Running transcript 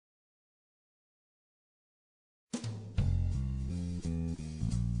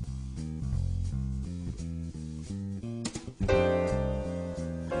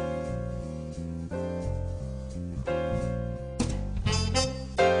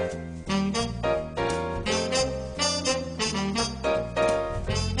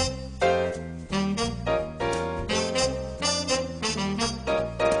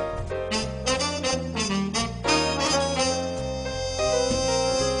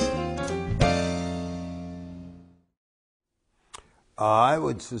I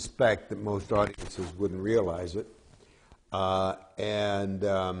would suspect that most audiences wouldn't realize it, and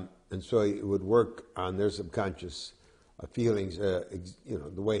so it would work on their subconscious feelings, the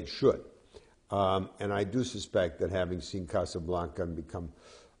way it should. And I do suspect that having seen Casablanca and become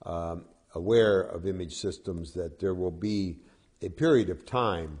aware of image systems, that there will be a period of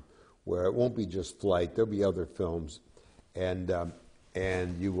time where it won't be just flight. There'll be other films, and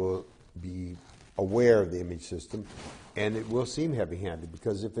you will be aware of the image system, and it will seem heavy-handed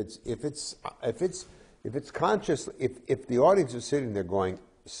because if it's conscious, if the audience is sitting there going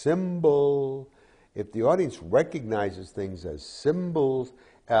symbol, if the audience recognizes things as symbols,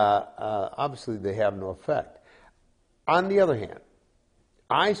 obviously they have no effect. On the other hand,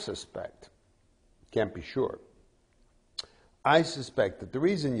 I suspect, can't be sure, I suspect that the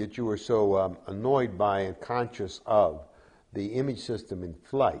reason that you were so annoyed by and conscious of the image system in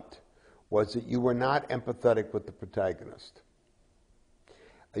flight was that you were not empathetic with the protagonist.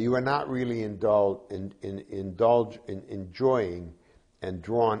 You were not really enjoying and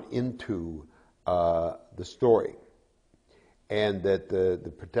drawn into the story. And that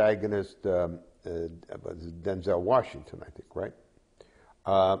the protagonist, Denzel Washington, I think, right?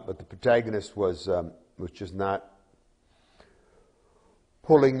 But the protagonist was just not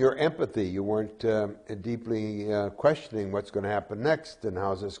pulling your empathy. You weren't deeply questioning what's going to happen next and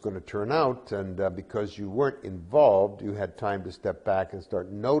how's this going to turn out. And because you weren't involved, you had time to step back and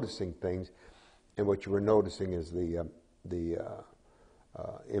start noticing things. And what you were noticing is the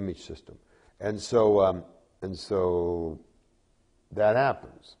image system. And so that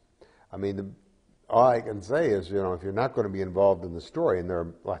happens. I mean, all I can say is, if you're not going to be involved in the story, and there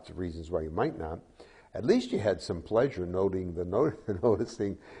are lots of reasons why you might not, at least you had some pleasure noticing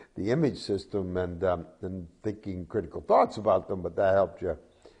the image system and thinking critical thoughts about them, but that helped you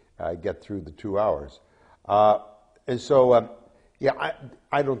get through the 2 hours. And so,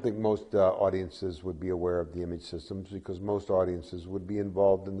 I don't think most audiences would be aware of the image systems because most audiences would be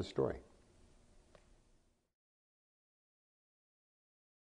involved in the story.